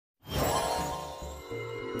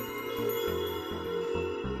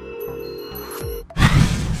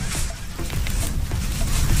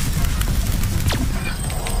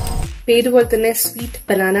പേരുപോലെ തന്നെ sweet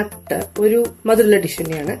banana puttu ഒരു മധുരമുള്ള ഡിഷ്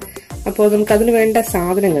തന്നെയാണ്. അപ്പോൾ നമുക്ക് അതിന് വേണ്ട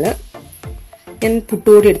സാധനങ്ങള് ഞാൻ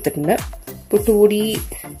പുട്ടുപൊടി എടുത്തിട്ടുണ്ട്. പുട്ടുപൊടി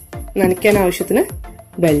നനയ്ക്കാൻ ആവശ്യത്തിന്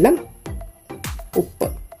വെള്ളം, ഉപ്പ്,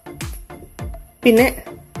 പിന്നെ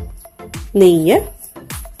നെയ്യ്,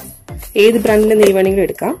 ഏത് ബ്രാൻഡിന്റെ നെയ്യ് വേണമെങ്കിലും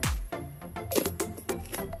എടുക്കാം,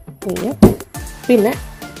 നെയ്യ്, പിന്നെ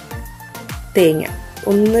തേങ്ങ.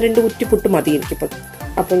 1-2 കുറ്റി പുട്ട് മതി എനിക്കിപ്പോൾ.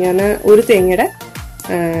 അപ്പൊ ഞാൻ ഒരു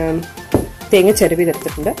തേങ്ങ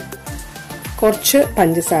ചിരവിതെടുത്തിട്ടുണ്ട്, കുറച്ച്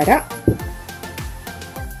പഞ്ചസാര,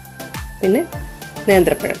 പിന്നെ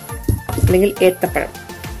നേന്ത്രപ്പഴം അല്ലെങ്കിൽ ഏത്തപ്പഴം.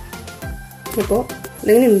 അപ്പോൾ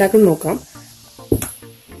ഇതെങ്ങനെ ഉണ്ടാക്കുന്ന നോക്കാം.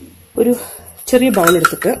 ഒരു ചെറിയ ബൗൾ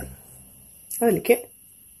എടുത്തിട്ട് അതിലേക്ക്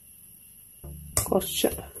കുറച്ച്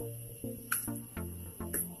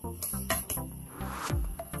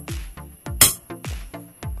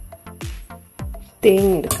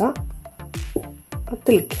തേങ്ങ എടുക്കാം.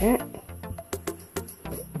 അതിലേക്ക്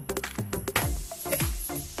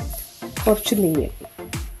കുറച്ച് നെയ്യ്,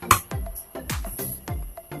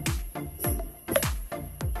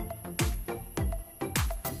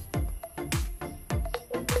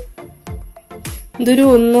 ഇതൊരു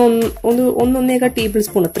 1-1.5 ടേബിൾ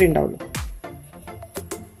സ്പൂൺ അത്രേ ഉണ്ടാവുള്ളൂ.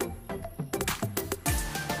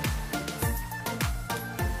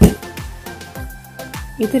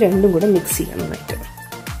 ഇത് രണ്ടും കൂടെ മിക്സ് ചെയ്യാം നന്നായിട്ട്.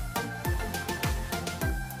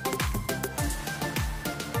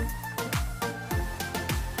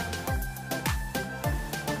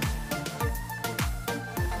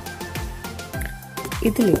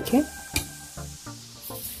 ഇതിലേക്ക്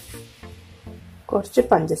കുറച്ച്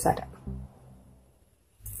പഞ്ചസാര,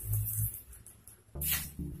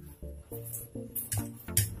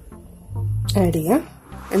 ആഡ് ചെയ്യാം.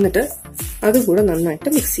 എന്നിട്ട് അതുകൂടെ നന്നായിട്ട്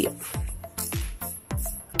മിക്സ് ചെയ്യാം.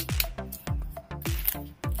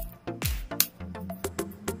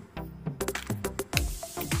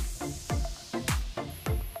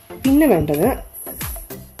 പിന്നെ വേണ്ടത്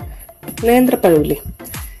നേന്ത്രപ്പഴമില്ലേ,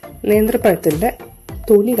 നേന്ത്രപ്പഴത്തിന്റെ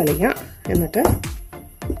തൊലി കളയാം. എന്നിട്ട്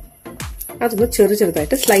അതൊന്ന്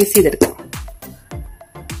ചെറുതായിട്ട് സ്ലൈസ് ചെയ്തെടുക്കാം.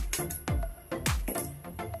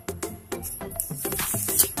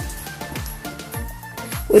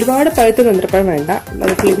 ഒരുപാട് പഴുത്ത നേന്ത്രപ്പഴം വേണ്ട,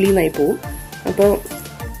 അത് കിളിനായി പോവും. അപ്പോൾ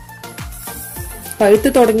പഴുത്ത്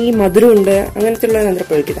തുടങ്ങി മധുരമുണ്ട് അങ്ങനത്തെയുള്ള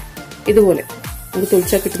നേന്ത്രപ്പഴം ഇതാ ഇതുപോലെ നമുക്ക്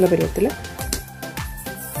തൊളിച്ചാൽ കിട്ടുന്ന പരുവത്തില്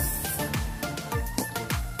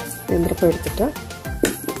നേന്ത്രപ്പഴം എടുത്തിട്ട്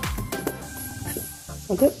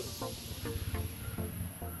അത്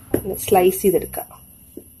സ്ലൈസ് ചെയ്തെടുക്കാം.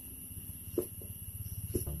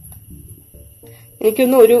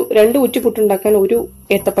 എനിക്കൊന്ന് 2 കുറ്റി പുട്ടുണ്ടാക്കാൻ 1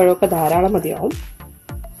 ഏത്തപ്പഴമൊക്കെ ധാരാളം മതിയാവും.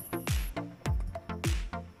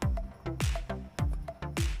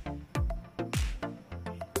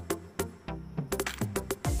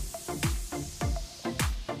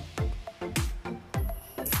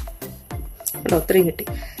 അത്രയും കിട്ടി.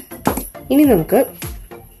 ഇനി നമുക്ക്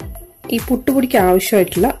ഈ പുട്ടുപൊടിക്ക്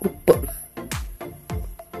ആവശ്യമായിട്ടുള്ള ഉപ്പ്,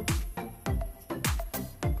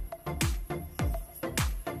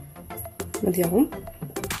 മതിയാവും.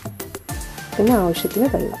 പിന്നെ ആവശ്യത്തിന്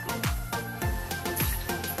വെള്ളം.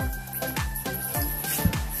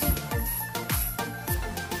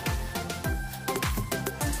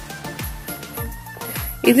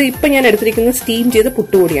 ഇത് ഇപ്പൊ ഞാൻ എടുത്തിരിക്കുന്ന സ്റ്റീം ചെയ്ത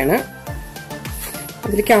പുട്ടുപൊടിയാണ്.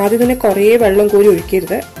 അതിലേക്ക് ആദ്യം തന്നെ കുറേ വെള്ളം കോരി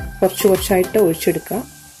ഒഴിക്കരുത്, കുറച്ചായിട്ട് ഒഴിച്ചെടുക്കുക.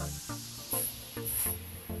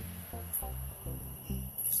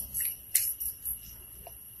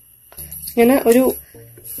 ഞാൻ ഒരു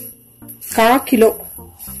 1/4 കിലോ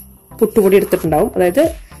പുട്ടുപൊടി എടുത്തിട്ടുണ്ടാവും. അതായത്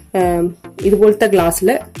ഇതുപോലത്തെ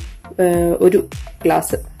ഗ്ലാസ്സില് 1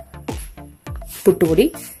 ഗ്ലാസ് പുട്ടുപൊടി.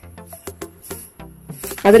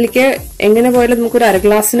 അതിലേക്ക് എങ്ങനെ പോയാലും നമുക്കൊരു 1/2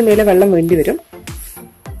 ഗ്ലാസ്സിന് മേലെ വെള്ളം വേണ്ടി വരും.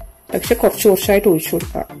 പക്ഷെ കുറച്ചായിട്ട് ഒഴിച്ചു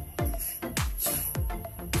കൊടുക്കാം.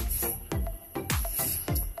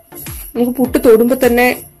 നമുക്ക് പുട്ട് തൊടുമ്പോ തന്നെ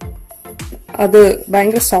അത്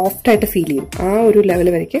ഭയങ്കര സോഫ്റ്റ് ആയിട്ട് ഫീൽ ചെയ്യും. ആ ഒരു ലെവൽ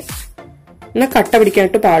വരയ്ക്ക്. എന്നാൽ കട്ട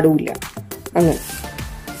പിടിക്കാനായിട്ട് പാടില്ല. അങ്ങനെ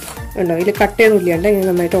ഉണ്ടോ, ഇതിൽ കട്ടയൊന്നും ഇല്ലാണ്ട് ഇങ്ങനെ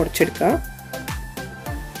നന്നായിട്ട് ഉടച്ചെടുക്കുക.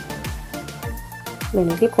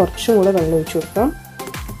 വേണമെങ്കിൽ കുറച്ചും കൂടെ വെള്ളം ഒഴിച്ചു കൊടുക്കാം.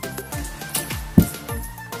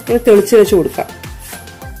 ഇങ്ങനെ തെളിച്ച് വെച്ച് കൊടുക്കാം.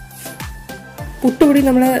 പുട്ടുപൊടി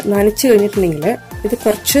നമ്മൾ നനച്ച് കഴിഞ്ഞിട്ടുണ്ടെങ്കിൽ ഇത്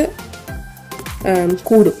കുറച്ച്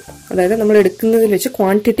കൂടും. അതായത് നമ്മൾ എടുക്കുന്നതിൽ വെച്ച്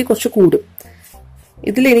ക്വാണ്ടിറ്റി കുറച്ച് കൂടും.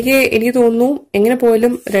 ഇതിൽ എനിക്ക് തോന്നുന്നു എങ്ങനെ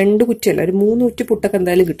പോയാലും 2 കുറ്റിയല്ല, ഒരു 3 കുറ്റി പുട്ടൊക്കെ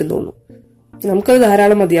എന്തായാലും കിട്ടും തോന്നുന്നു. നമുക്കത്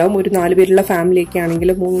ധാരാളം മതിയാവും. ഒരു 4 പേരുള്ള ഫാമിലിയൊക്കെ ആണെങ്കിൽ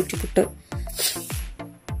 3 കുറ്റി പുട്ട്.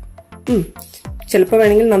 ചിലപ്പോൾ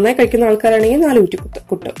വേണമെങ്കിൽ നന്നായി കഴിക്കുന്ന ആൾക്കാരാണെങ്കിൽ 4 കുറ്റി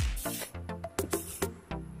പുട്ട്.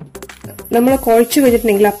 നമ്മൾ കുഴച്ച്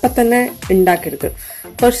കഴിഞ്ഞിട്ടുണ്ടെങ്കിൽ അപ്പം തന്നെ ഉണ്ടാക്കരുത്.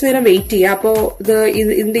 കുറച്ചു നേരം വെയിറ്റ് ചെയ്യുക. അപ്പോൾ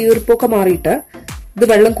ഇതിന്റെ ഈർപ്പൊക്കെ മാറിയിട്ട് ഇത്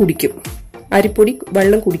വെള്ളം കുടിക്കും, അരിപ്പൊടി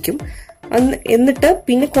വെള്ളം കുടിക്കും. എന്നിട്ട്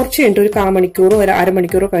പിന്നെ കുറച്ച് കഴിഞ്ഞിട്ട് ഒരു 1/4 മണിക്കൂറോ ഒരു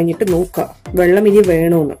അരമണിക്കൂറോ കഴിഞ്ഞിട്ട് നോക്കുക വെള്ളം ഇനി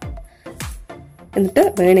വേണോന്ന്. എന്നിട്ട്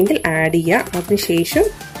വേണമെങ്കിൽ ആഡ് ചെയ്യുക. അതിനുശേഷം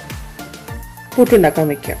പുട്ടുണ്ടാക്കാൻ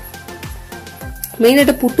വെക്കുക.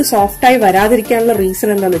 മെയിനായിട്ട് പുട്ട് സോഫ്റ്റായി വരാതിരിക്കാനുള്ള റീസൺ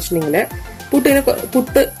എന്താണെന്ന് വെച്ചിട്ടുണ്ടെങ്കിൽ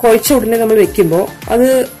പുട്ട് കുഴച്ച ഉടനെ നമ്മൾ വെക്കുമ്പോൾ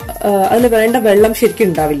അതിൽ വേണ്ട വെള്ളം ശരിക്കും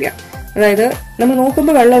ഉണ്ടാവില്ല. അതായത് നമ്മൾ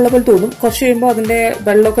നോക്കുമ്പോൾ വെള്ളം ഉള്ള പോലെ തോന്നും, കുറച്ച് കഴിയുമ്പോൾ അതിന്റെ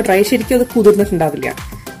വെള്ളമൊക്കെ ഡ്രൈ, ശരിക്കും അത് കുതിർന്നിട്ടുണ്ടാവില്ല.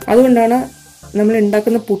 അതുകൊണ്ടാണ് നമ്മൾ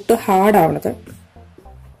ഉണ്ടാക്കുന്ന പുട്ട് ഹാർഡ് ആവണത്.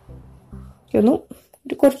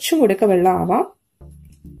 കുറച്ചും കൂടെയൊക്കെ വെള്ളം ആവാം.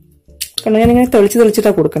 കാരണം ഞാനിങ്ങനെ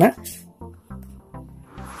തെളിച്ചിട്ടാണ് കൊടുക്കണേ.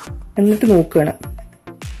 എന്നിട്ട് നോക്കുകയാണ്.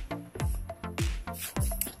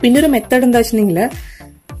 പിന്നെ ഒരു മെത്തേഡ് എന്താ വെച്ചിട്ടുണ്ടെങ്കിൽ,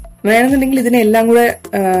 വേണമെന്നുണ്ടെങ്കിൽ ഇതിനെല്ലാം കൂടെ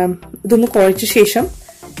ഇതൊന്ന് കുഴച്ച ശേഷം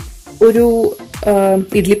ഒരു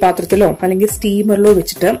ഇഡ്ലി പാത്രത്തിലോ അല്ലെങ്കിൽ സ്റ്റീമറിലോ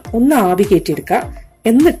വെച്ചിട്ട് ഒന്ന് ആവി കയറ്റിയെടുക്കുക.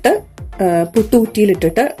 എന്നിട്ട്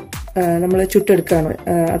പുട്ടുകുറ്റിയിലിട്ടിട്ട് നമ്മൾ ചുട്ടെടുക്കുകയാണ്.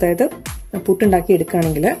 അതായത് പുട്ടുണ്ടാക്കി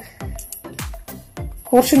എടുക്കുകയാണെങ്കിൽ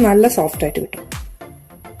കുറച്ച് നല്ല സോഫ്റ്റ് ആയിട്ട് കിട്ടും.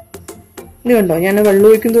 ഇത് കണ്ടോ, ഞാൻ വെള്ളം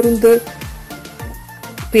ഒഴിക്കും തോറും ഇത്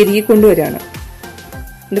പെരുകിക്കൊണ്ടുവരികയാണ്.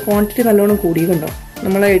 ഇതിന്റെ ക്വാണ്ടിറ്റി നല്ലോണം കൂടിയിട്ടുണ്ടോ.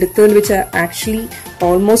 നമ്മൾ എടുത്തതിൽ വെച്ച് ആക്ച്വലി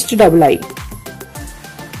ഓൾമോസ്റ്റ് ഡബിൾ ആയി.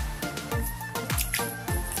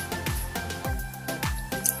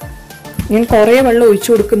 ഞാൻ കുറെ വെള്ളം ഒഴിച്ചു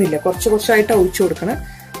കൊടുക്കുന്നില്ല, കുറച്ചായിട്ട് ഒഴിച്ചു കൊടുക്കണം.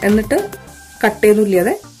 എന്നിട്ട് കട്ടയൊന്നും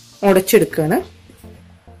ഇല്ലാതെ ഉടച്ചെടുക്കുകയാണ്.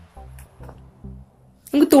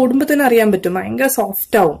 നമുക്ക് തൊടുമ്പോ തന്നെ അറിയാൻ പറ്റും, ഭയങ്കര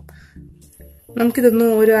സോഫ്റ്റ് ആവും. നമുക്കിതൊന്ന്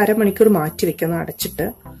ഒരു അരമണിക്കൂർ മാറ്റി വെക്കാം അടച്ചിട്ട്.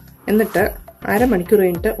 എന്നിട്ട് അരമണിക്കൂർ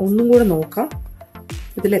കഴിഞ്ഞിട്ട് ഒന്നും കൂടെ നോക്കാം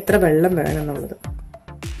ഇതിൽ എത്ര വെള്ളം വേണം എന്നുള്ളത്.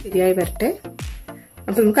 ശരിയായി വരട്ടെ.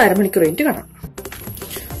 അപ്പൊ നമുക്ക് അരമണിക്കൂർ കഴിഞ്ഞിട്ട് കാണാം.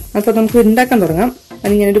 അപ്പൊ നമുക്ക് ഉണ്ടാക്കാൻ തുടങ്ങാം.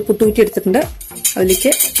 അതിന് ഞാനൊരു പുട്ടുകുറ്റി എടുത്തിട്ടുണ്ട്.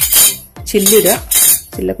 അതിലേക്ക് ചില്ലിടുക,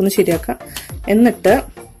 ചില്ലൊക്കെ ഒന്ന് ശരിയാക്കാം. എന്നിട്ട്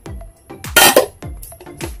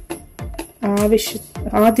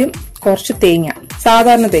ആദ്യം കുറച്ച് തേങ്ങ,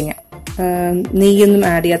 സാധാരണ തേങ്ങ, നെയ്യൊന്നും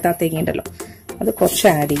ആഡ് ചെയ്യാത്ത ആ തേങ്ങ ഉണ്ടല്ലോ, അത് കുറച്ച്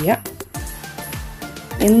ആഡ് ചെയ്യുക.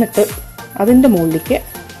 എന്നിട്ട് അതിന്റെ മുകളിലേക്ക്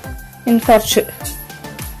കുറച്ച്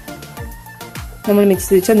നമ്മൾ മിക്സ്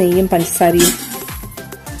ചെയ്ത നെയ്യും പഞ്ചസാരയും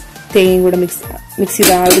തേങ്ങയും കൂടെ മിക്സ്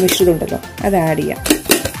ചെയ്ത ആ ഒരു മിശ്രിതം ഉണ്ടല്ലോ, അത് ആഡ് ചെയ്യാം.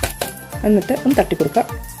 എന്നിട്ട് ഒന്ന് തട്ടിക്കൊടുക്കുക.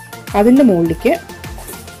 അതിന്റെ മുകളിലേക്ക്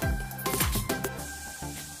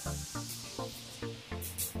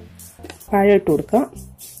പഴം ഇട്ട് കൊടുക്കുക.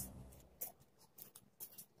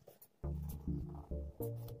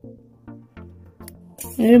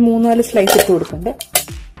 ഒരു 3-4 സ്ലൈസ് ഇട്ട് കൊടുക്കുന്നുണ്ട്.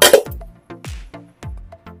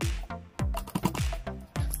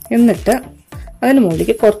 എന്നിട്ട് അതിന്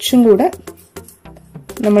മുകളിലേക്ക് കുറച്ചും കൂടെ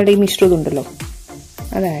നമ്മളുടെ ഈ മിശ്രിതം ഉണ്ടല്ലോ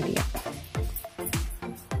അത് ആഡ് ചെയ്യാം.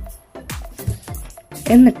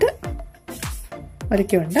 എന്നിട്ട്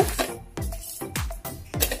ഒരയ്ക്ക് വേണ്ട.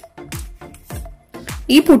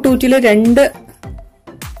 ഈ പുട്ടുകുറ്റിയിൽ 2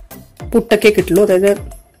 പുട്ടൊക്കെ കിട്ടുള്ളൂ. അതായത്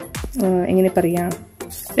എങ്ങനെ പറയാ,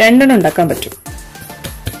 2 എണ്ണം ഉണ്ടാക്കാൻ പറ്റും.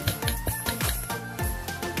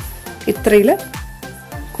 ഇത്രയില്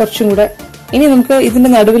കുറച്ചും കൂടെ. ഇനി നമുക്ക് ഇതിന്റെ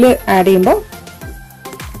നടുവിൽ ആഡ് ചെയ്യുമ്പോൾ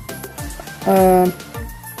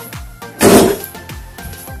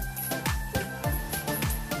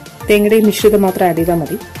തേങ്ങയുടെ മിശ്രിതം മാത്രം ആഡ് ചെയ്താൽ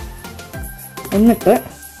മതി. എന്നിട്ട്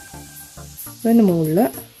അതിന് മുകളിൽ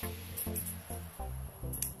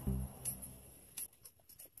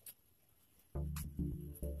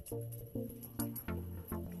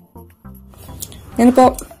ഞാനിപ്പോ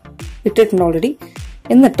ഇട്ടിട്ടുണ്ട് ഓൾറെഡി.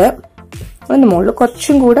 എന്നിട്ട് അതിന് മുകളിൽ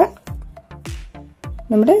കുറച്ചും കൂടെ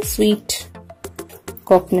നമ്മുടെ സ്വീറ്റ്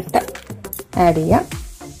കോക്കനട്ട് ആഡ് ചെയ്യാം.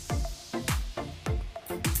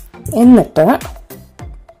 എന്നിട്ട്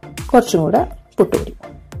കുറച്ചും കൂടെ പുട്ടുപൊടി.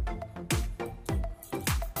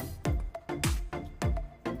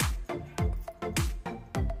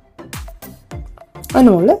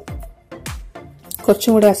 അതിന് മുകളിൽ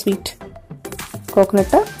കുറച്ചും കൂടെ ആ സ്വീറ്റ്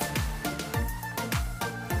കോക്കനട്ട്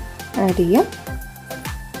ആഡ് ചെയ്യാം.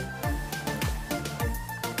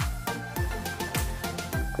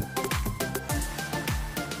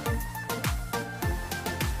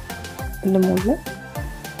 അതിൻ്റെ മുകളിൽ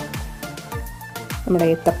നമ്മുടെ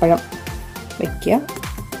ഏത്തപ്പഴം വയ്ക്കുക.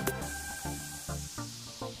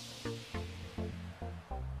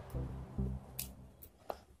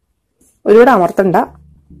 ഒരുപാട് അമർത്തണ്ട.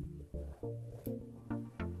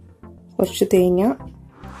 കുറച്ച് തേങ്ങ,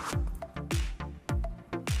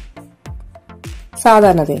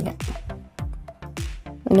 സാധാരണ തേങ്ങ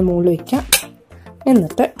അതിൻ്റെ മുകളിൽ വയ്ക്കാം.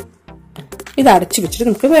 എന്നിട്ട് ഇത് അടച്ചു വെച്ചിട്ട്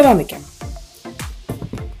നമുക്ക് വേവാൻ വയ്ക്കാം.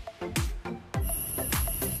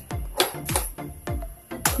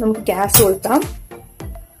 നമുക്ക് ഗ്യാസ് കൊളുത്താം.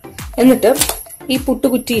 എന്നിട്ട് ഈ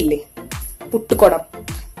പുട്ടുകുറ്റിയില്ലേ,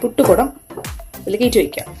 പുട്ടുകുടം ഇതിൽ കയറ്റി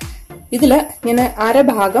വയ്ക്കാം. ഇതില് ഞാൻ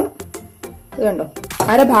അരഭാഗം കണ്ടോ,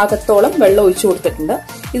 അരഭാഗത്തോളം വെള്ളം ഒഴിച്ചു കൊടുത്തിട്ടുണ്ട്.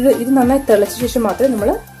 ഇത് നന്നായി തിളച്ച ശേഷം മാത്രമേ നമ്മൾ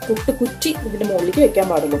പുട്ടുകുറ്റി ഇതിന്റെ മുകളിലേക്ക് വെക്കാൻ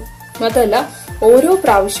പാടുള്ളൂ. മാത്രമല്ല ഓരോ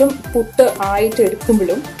പ്രാവശ്യം പുട്ട് ആയിട്ട്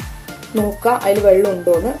എടുക്കുമ്പോഴും നോക്കുക അതിൽ വെള്ളം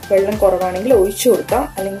ഉണ്ടോന്ന്. വെള്ളം കുറവാണെങ്കിൽ ഒഴിച്ചു കൊടുക്കാം,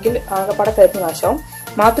 അല്ലെങ്കിൽ ആകെപ്പാടെ കരുത്ത് നാശമാവും.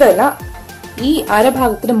 മാത്രമല്ല ഈ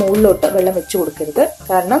അരഭാഗത്തിന്റെ മുകളിലോട്ട് വെള്ളം വെച്ചു കൊടുക്കരുത്.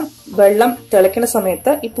 കാരണം വെള്ളം തിളയ്ക്കുന്ന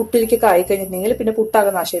സമയത്ത് ഈ പുട്ടിലേക്കൊക്കെ ആയി കഴിഞ്ഞിട്ടുണ്ടെങ്കിൽ പിന്നെ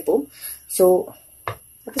പുട്ടാകെ നാശമായി പോവും. സോ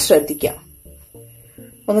അത് ശ്രദ്ധിക്കാം.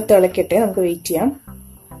 ഒന്ന് തിളക്കട്ടെ, നമുക്ക് വെയിറ്റ് ചെയ്യാം.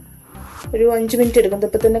 ഒരു 5 മിനിറ്റ് എടുക്കുന്നത്.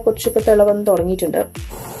 ഇപ്പൊ തന്നെ കുറച്ചൊക്കെ തിള വന്ന് തുടങ്ങിയിട്ടുണ്ട്,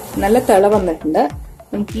 നല്ല തിള വന്നിട്ടുണ്ട്.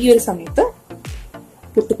 നമുക്ക് ഈ ഒരു സമയത്ത്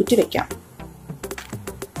പുട്ടുകുറ്റി വെക്കാം.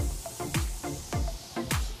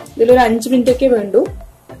 ഇതിലൊരു 5 മിനിറ്റ് ഒക്കെ വേണ്ടു.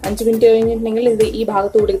 5 മിനിറ്റ് കഴിഞ്ഞിട്ടുണ്ടെങ്കിൽ ഇത് ഈ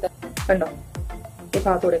ഭാഗത്തൂടെ കണ്ടോ, ഈ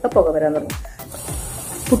ഭാഗത്തൂടെയൊക്കെ പുക വരാൻ തുടങ്ങും.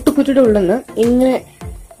 പുട്ടുകുറ്റിയുടെ ഉള്ളിൽ നിന്ന് ഇങ്ങനെ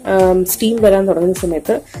സ്റ്റീം വരാൻ തുടങ്ങുന്ന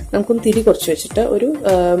സമയത്ത് നമുക്കൊന്ന് തിരി കുറച്ച് വെച്ചിട്ട് ഒരു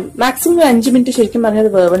മാക്സിമം 5 മിനിറ്റ് ശരിക്കും പറഞ്ഞാൽ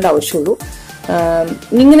അത് വേവേണ്ട ആവശ്യമുള്ളൂ.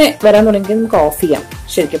 ഇങ്ങനെ വരാൻ തുടങ്ങിയാൽ നമുക്ക് ഓഫ് ചെയ്യാം.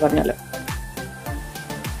 ശരിക്കും പറഞ്ഞാൽ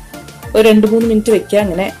ഒരു 2-3 മിനിറ്റ് വെക്കുക,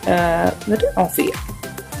 അങ്ങനെ എന്നിട്ട് ഓഫ് ചെയ്യാം.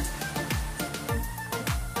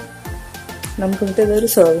 നമുക്ക് എന്നിട്ട് ഇതൊരു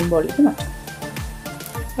സെർവിംഗ് ബോളിലേക്ക് മാറ്റാം.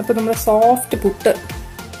 അപ്പൊ നമ്മുടെ സോഫ്റ്റ് പുട്ട്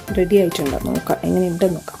റെഡി ആയിട്ടുണ്ട്. നോക്കാം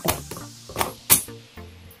എങ്ങനെയുണ്ടെന്ന് നോക്കാം.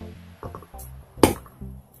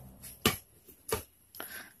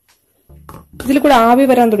 ഇതിൽ കൂടെ ആവി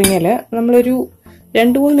വരാൻ തുടങ്ങിയാല് നമ്മളൊരു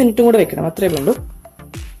 2-3 മിനിറ്റും കൂടെ വെക്കണം, അത്രേ വേണ്ടൂ.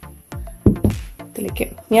 ഇതിലേക്ക്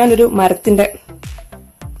ഞാനൊരു മരത്തിന്റെ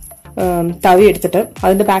തവി എടുത്തിട്ട്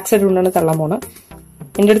അതിന്റെ ബാക്ക് സൈഡ് കൊണ്ടാണ് തള്ളാൻ പോണ്.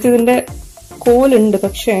 എന്റെ അടുത്ത് ഇതിന്റെ കോലുണ്ട്,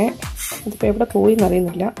 പക്ഷേ ഇതിപ്പോ എവിടെ പോയി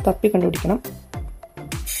എന്നറിയുന്നില്ല, തപ്പി കണ്ടുപിടിക്കണം.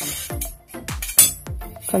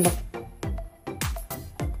 കണ്ടോ,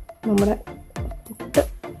 നമ്മുടെ പുട്ട്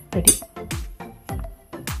റെഡി.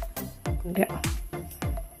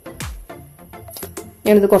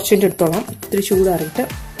 ഞാനിത് കുറച്ച് മിനിറ്റ് എടുത്തോളാം, ഇത്തിരി ചൂടാറിയിട്ട്.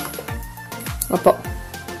 അപ്പോൾ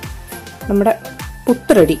നമ്മുടെ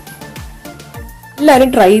പുട്ട് റെഡി. എല്ലാവരും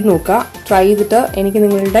ട്രൈ ചെയ്ത് നോക്കുക. ട്രൈ ചെയ്തിട്ട് എനിക്ക്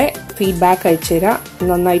നിങ്ങളുടെ ഫീഡ്ബാക്ക് അയച്ചു തരാം.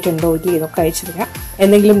 നന്നായിട്ടുണ്ടോ ഇല്ലേ ഇതൊക്കെ അയച്ചു തരാം.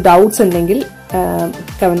 എന്തെങ്കിലും ഡൗട്ട്സ് ഉണ്ടെങ്കിൽ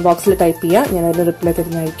കമന്റ് ബോക്സിൽ ടൈപ്പ് ചെയ്യുക, ഞാൻ അതിന് റിപ്ലൈ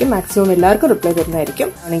തരുന്നതായിരിക്കും. മാക്സിമം എല്ലാവർക്കും റിപ്ലൈ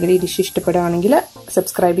തരുന്നതായിരിക്കും. ആണെങ്കിൽ ഈ ഡിഷ് ഇഷ്ടപ്പെടുകയാണെങ്കിൽ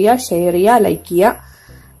സബ്സ്ക്രൈബ് ചെയ്യുക, ഷെയർ ചെയ്യുക, ലൈക്ക് ചെയ്യുക.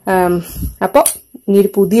 അപ്പോൾ ഇനി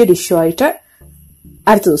ഒരു പുതിയ ഡിഷുമായിട്ട്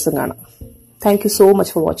അടുത്ത ദിവസം കാണാം. Thank you so much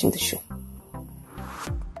for watching the show.